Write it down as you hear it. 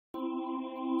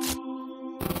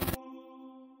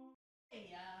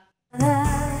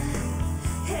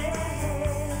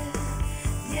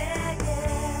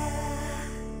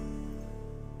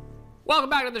Welcome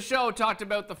back to the show. Talked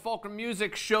about the Fulcrum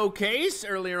Music Showcase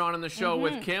earlier on in the show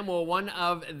with Kim. Well, one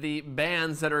of the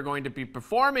bands that are going to be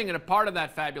performing and a part of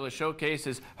that fabulous showcase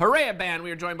is Harea Band.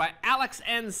 We are joined by Alex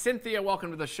and Cynthia.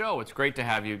 Welcome to the show. It's great to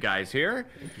have you guys here.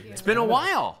 It's been a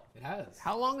while. It has.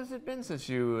 How long has it been since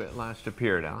you last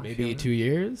appeared, Alex? Maybe 2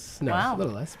 years? No, a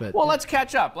little less. But well, let's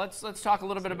catch up. Let's talk a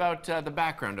little bit about the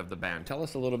background of the band. Tell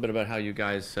us a little bit about how you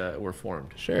guys were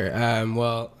formed. Sure.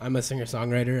 Well, I'm a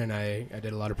singer-songwriter, and I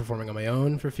did a lot of performing on my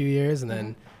own for a few years, and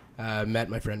then met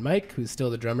my friend Mike, who's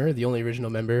still the drummer, the only original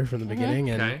member from the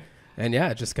beginning. And yeah,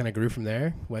 it just kind of grew from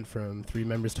there. Went from 3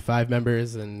 members to 5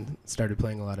 members and started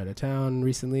playing a lot out of town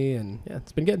recently, and yeah,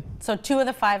 it's been good. So 2 of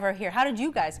the 5 are here. How did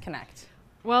you guys connect?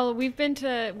 Well, we've gone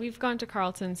to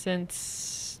Carleton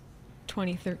since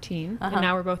 2013, and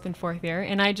now we're both in 4th year.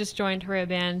 And I just joined Harea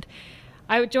Band.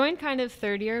 I joined kind of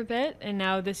 3rd year a bit, and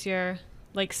now this year,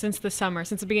 like since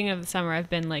the beginning of the summer, I've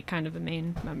been like kind of a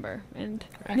main member. And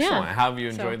excellent. Yeah. How have you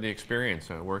enjoyed the experience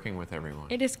working with everyone?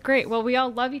 It is great. Well, we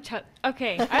all love each other.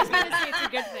 Okay, I was going to say it's a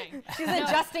good thing. She's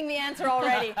adjusting the answer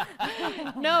already.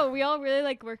 No, we all really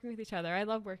like working with each other. I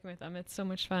love working with them. It's so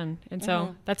much fun. And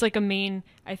so that's like a main,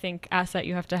 I think, asset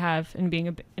you have to have in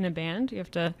being in a band. You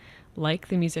have to like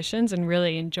the musicians and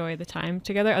really enjoy the time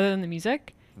together other than the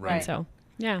music. Right. And so,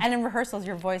 yeah. And in rehearsals,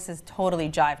 your voices totally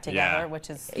jive together, which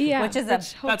is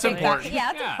that's important.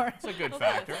 Yeah, that's important. It's a good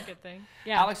factor. That's a good thing.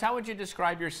 Yeah. Alex, how would you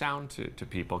describe your sound to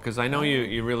people? Because I know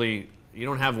you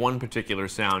don't have one particular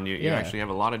sound. You actually have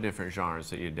a lot of different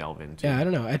genres that you delve into. Yeah, I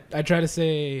don't know. I try to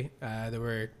say that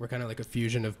we're kind of like a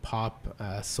fusion of pop,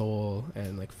 soul,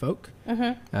 and like folk.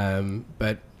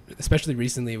 But especially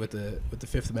recently with the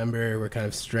 5th member, we're kind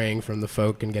of straying from the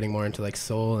folk and getting more into like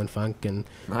soul and funk, and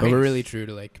but we're really true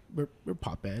to like we're a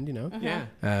pop band, you know. Yeah.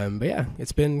 But yeah,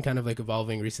 it's been kind of like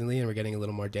evolving recently, and we're getting a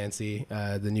little more dancey.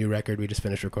 The new record we just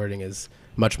finished recording is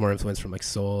much more influenced from like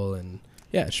soul, and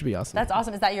yeah, it should be awesome. That's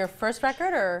awesome. Is that your first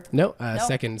record or? No,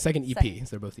 second EP. So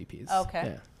they're both EPs.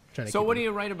 Okay. Yeah. So what do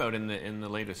you write about in the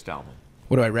latest album?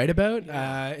 What do I write about?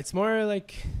 It's more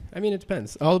like, I mean, it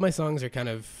depends. All of my songs are kind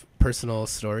of personal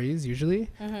stories usually,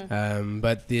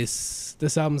 but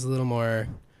this album's a little more,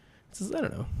 I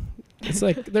don't know. It's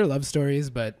like they're love stories,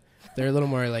 but they're a little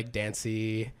more like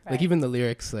dancey. Right. Like even the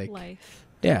lyrics, like life.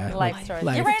 Yeah, life stories.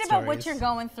 You write about what you're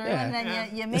going through, and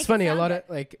then you make. It's funny. A lot of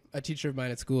like a teacher of mine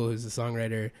at school, who's a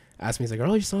songwriter, asked me, he's like, "Are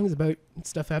all your songs about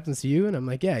stuff happens to you?" And I'm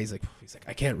like, "Yeah." He's like,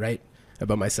 "I can't write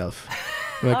about myself."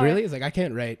 I'm like, "Really?" He's like, "I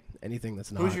can't write anything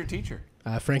that's not." Who's your teacher?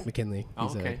 Frank McKinley.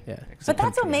 He's But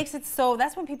that's what makes it so.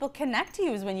 That's when people connect to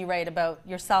you, is when you write about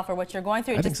yourself or what you're going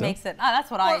through. It just makes it.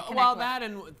 That's what I connect with. That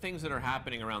and things that are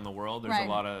happening around the world. There's a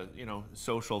lot of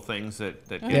social things that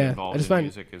get involved in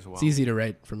music as well. It's easy to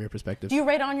write from your perspective. Do you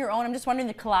write on your own? I'm just wondering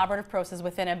the collaborative process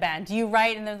within a band. Do you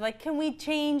write and they're like, can we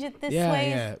change it this way?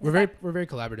 Yeah, we're very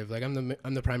collaborative. Like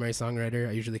I'm the primary songwriter.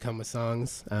 I usually come with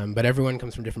songs, but everyone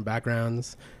comes from different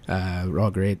backgrounds. We're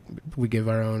all great. We give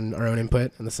our own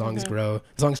input, and the songs grow.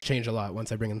 The songs change a lot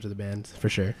once I bring them to the band, for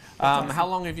sure. How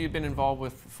long have you been involved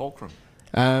with Fulcrum?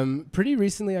 Pretty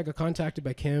recently, I got contacted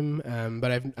by Kim,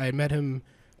 but I met him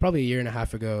probably a year and a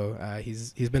half ago.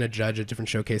 He's been a judge at different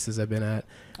showcases I've been at.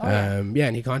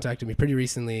 And he contacted me pretty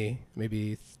recently,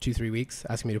 maybe 2-3 weeks,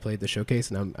 asking me to play at the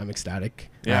showcase, and I'm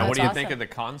ecstatic. Yeah, what do you think of the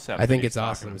concept? I think it's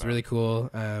awesome. It's really cool.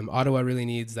 Ottawa really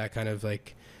needs that kind of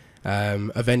like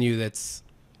a venue that's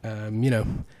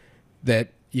that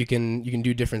you can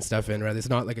do different stuff in, right? It's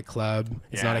not like a club.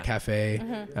 It's not a cafe.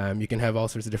 You can have all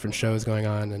sorts of different shows going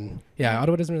on. And yeah,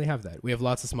 Ottawa doesn't really have that. We have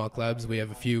lots of small clubs. We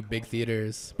have a few big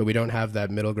theaters, but we don't have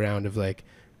that middle ground of like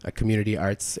a community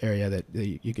arts area that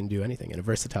you can do anything in, a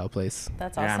versatile place.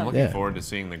 That's awesome. Yeah, I'm looking forward to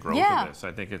seeing the growth of this.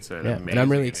 I think it's an amazing and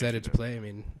I'm really excited to play. I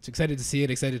mean, it's excited to see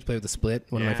it, excited to play with The Split,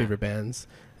 one of my favorite bands.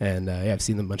 And I've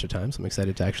seen them a bunch of times. I'm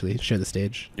excited to actually share the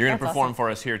stage. You're going to perform for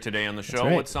us here today on the show.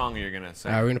 Right. What song are you going to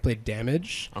sing? We're going to play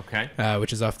Damage,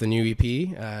 which is off the new EP.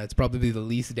 It's probably the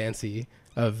least dancey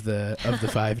of the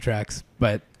 5 tracks,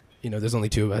 but there's only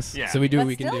 2 of us, so we do what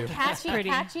we can do.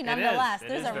 Catchy nonetheless.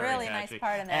 There's a really nice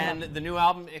part in there. And the new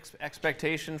album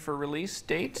expectation for release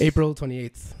date? April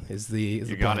 28th is the.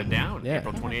 You got it down. Yeah.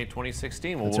 April 28th,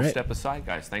 2016. Well, we'll step aside,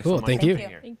 guys. Thanks so much. Thank you.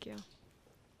 Thank you.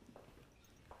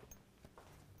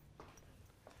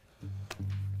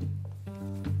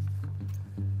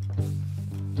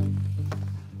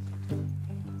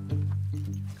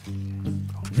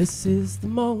 This is the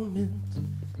moment.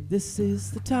 This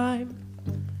is the time.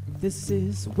 This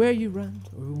is where you run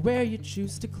or where you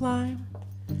choose to climb.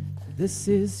 This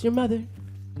is your mother,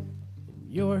 and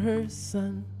you're her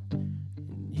son.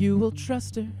 And you will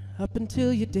trust her up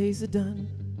until your days are done.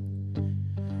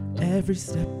 Every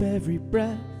step, every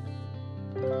breath,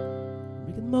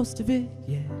 Making the most of it,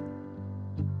 yeah.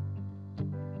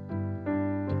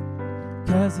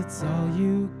 'Cause it's all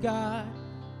you got.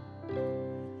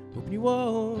 Hoping you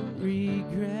won't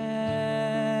regret.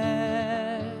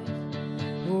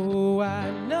 Oh, I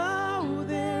know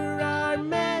there are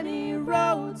many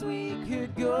roads we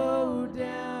could go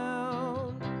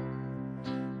down,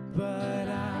 but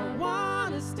I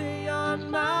wanna stay on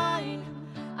mine.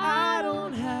 I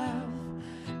don't have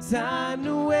time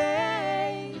to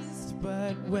waste,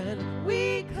 but when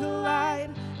we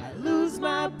collide, I lose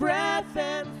my breath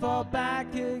and fall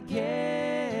back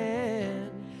again.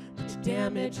 But your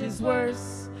damage is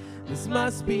worse. This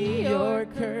must be your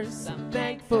curse. I'm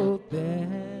thankful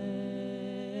then.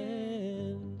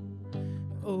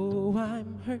 Oh,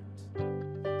 I'm hurt.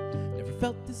 Never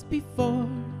felt this before.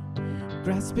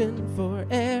 Grasping for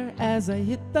air as I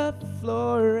hit the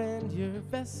floor, and your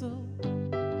vessel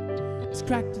is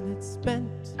cracked and it's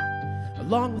spent.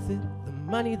 Along with it, the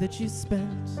money that you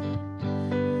spent.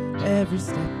 Every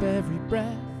step, every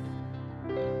breath,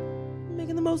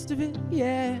 making the most of it,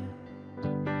 yeah.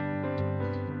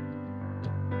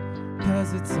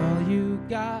 'Cause it's all you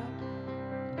got.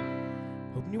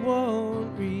 Hoping you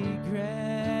won't regret.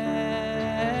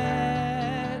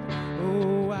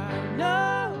 Oh, I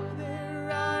know there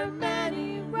are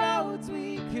many roads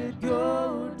we could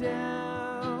go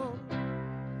down,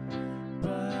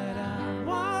 but I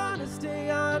wanna stay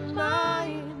on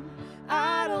mine.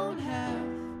 I don't have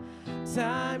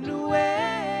time to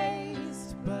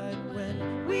waste, but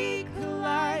when we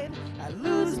collide, I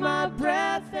lose my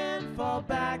breath and fall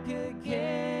back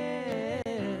again.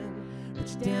 But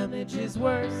your damage is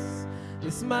worse.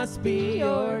 This must be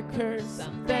your curse.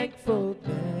 I'm thankful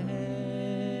then.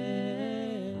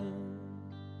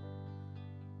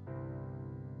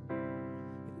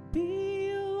 It'll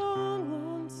be a long,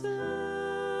 long time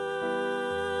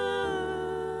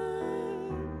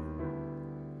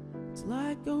till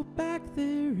I go back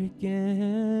there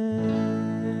again.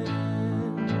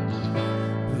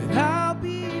 But I'll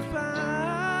be fine.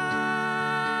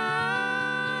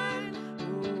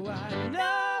 Oh, I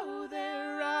know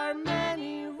there are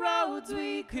many roads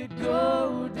we could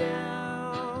go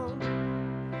down,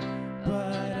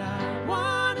 but I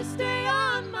wanna stay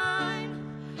on mine.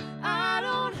 I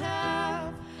don't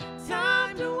have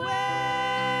time to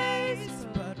waste,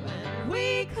 but when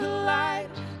we collide,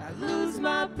 I lose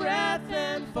my breath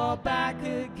and fall back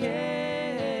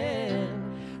again.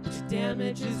 But your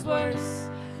damage is worse.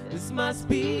 This must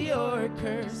be your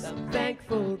curse. I'm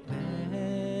thankful then.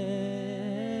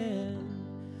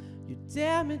 Your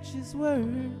damage is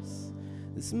worse.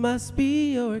 This must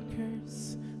be your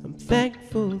curse. I'm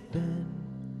thankful then.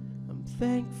 I'm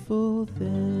thankful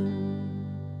then.